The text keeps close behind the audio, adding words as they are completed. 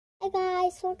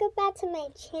guys, welcome back to my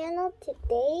channel.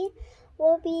 Today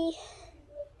we'll be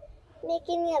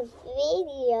making a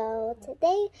video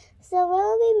today. So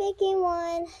we'll be making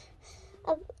one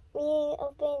of me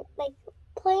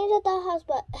playing the dollhouse,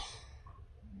 but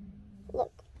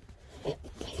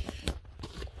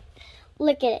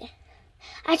look at it.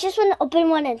 I just want to open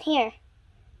one in here.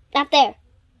 Not there.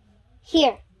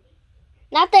 Here.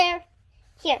 Not there.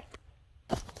 Here.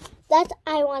 That's what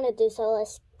I want to do, so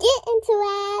let's get into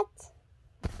it.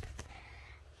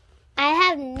 I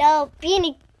have no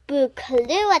Beanie Boo clue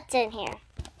what's in here.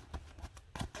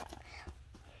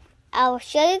 I'll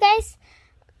show you guys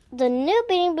the new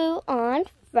Beanie Boo on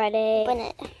Friday. Open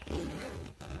it.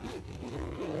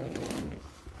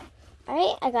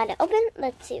 Alright, I got it open.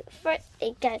 Let's see. First,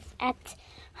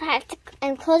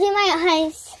 I'm closing my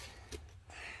eyes.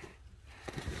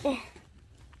 We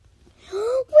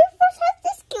first have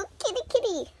this cute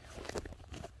kitty.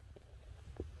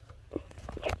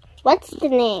 What's the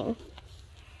name?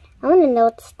 I want to know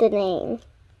what's the name.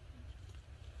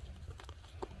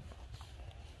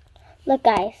 Look,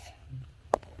 guys.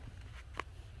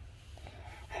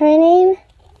 Her name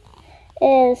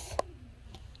is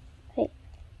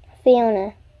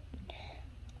Fiona.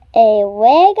 A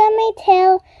wag on my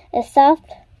tail, a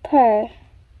soft purr.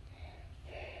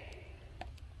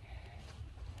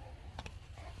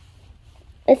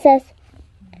 It says,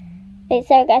 wait,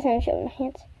 sorry guys, I'm showing my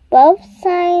hands. Both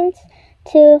signs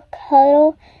to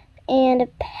cuddle and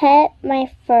pet my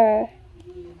fur.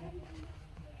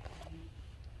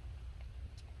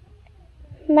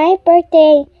 My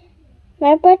birthday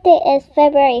is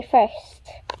February 1st.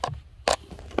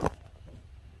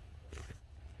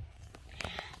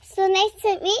 So nice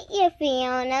to meet you,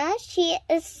 Fiona. She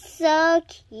is so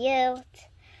cute.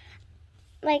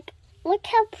 Look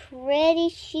how pretty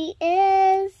she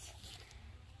is.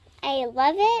 I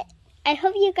love it. I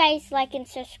hope you guys like and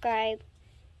subscribe.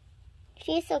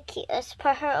 She's so cute. Let's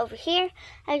put her over here.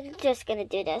 I'm just going to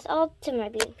do this all to my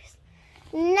babies.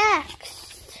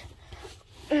 Next,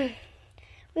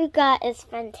 we got is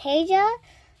Fantasia.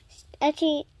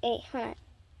 Actually, wait, hold on.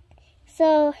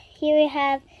 So here we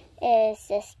have is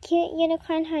this cute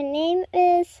unicorn. Her name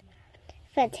is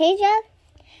Fantasia.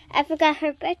 I forgot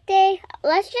her birthday.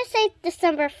 Let's just say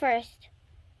December 1st.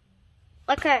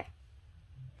 Like her.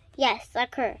 Yes,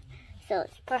 like her. So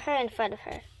let's put her in front of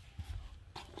her.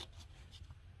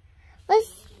 Look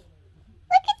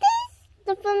at this.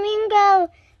 The flamingo.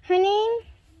 I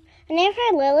named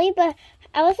her Lily, but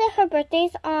I would say her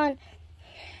birthday's on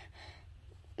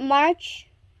March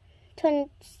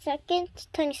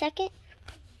 22nd.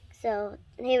 So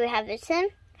here we have this in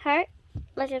heart.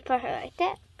 Let's just put her like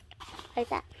that. Like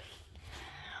that.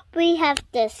 We have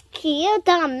this cute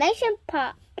Dalmatian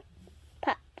pup.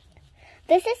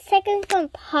 This is taken from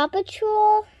Paw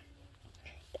Patrol.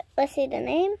 Let's see the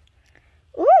name.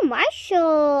 Ooh,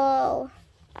 Marshall.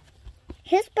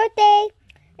 His birthday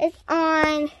is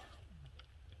on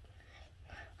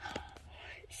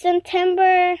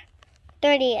September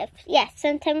 30th. Yes,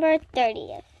 September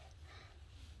 30th.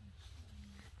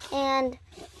 And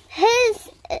his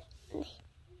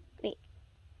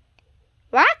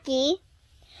Rocky's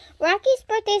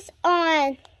birthday's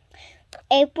on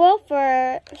April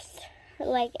 1st.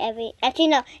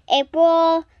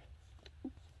 April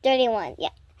 31. Yeah.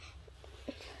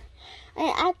 I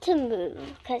have to move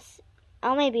because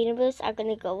all my Beanie Boos are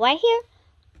gonna go right here.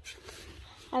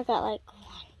 I got 1,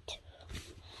 2.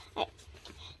 Right.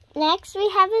 Next we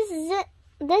have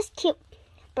this cute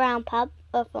brown pup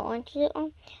with an orange suit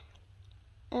on.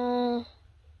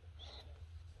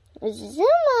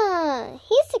 Zuma.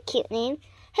 He's a cute name.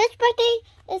 His birthday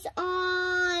is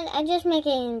on, I'm just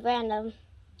making random,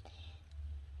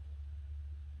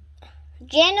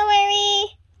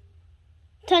 January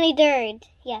 23rd.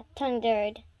 Yeah,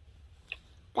 23rd.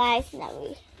 Guys, now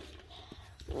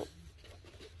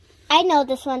I know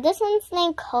this one. This one's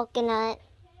named Coconut.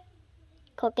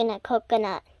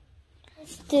 Coconut.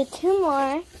 Let's do 2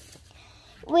 more.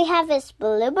 We have this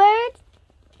bluebird.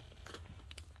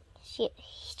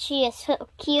 She is so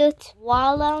cute.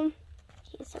 Wallow.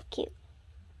 She's so cute.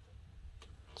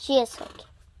 She is so cute.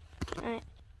 Alright.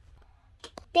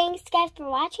 Thanks guys for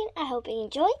watching. I hope you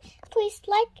enjoyed. Please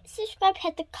like, subscribe,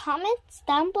 hit the comments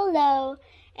down below.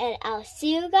 And I'll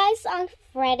see you guys on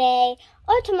Friday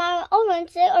or tomorrow or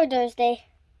Wednesday or Thursday.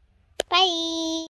 Bye.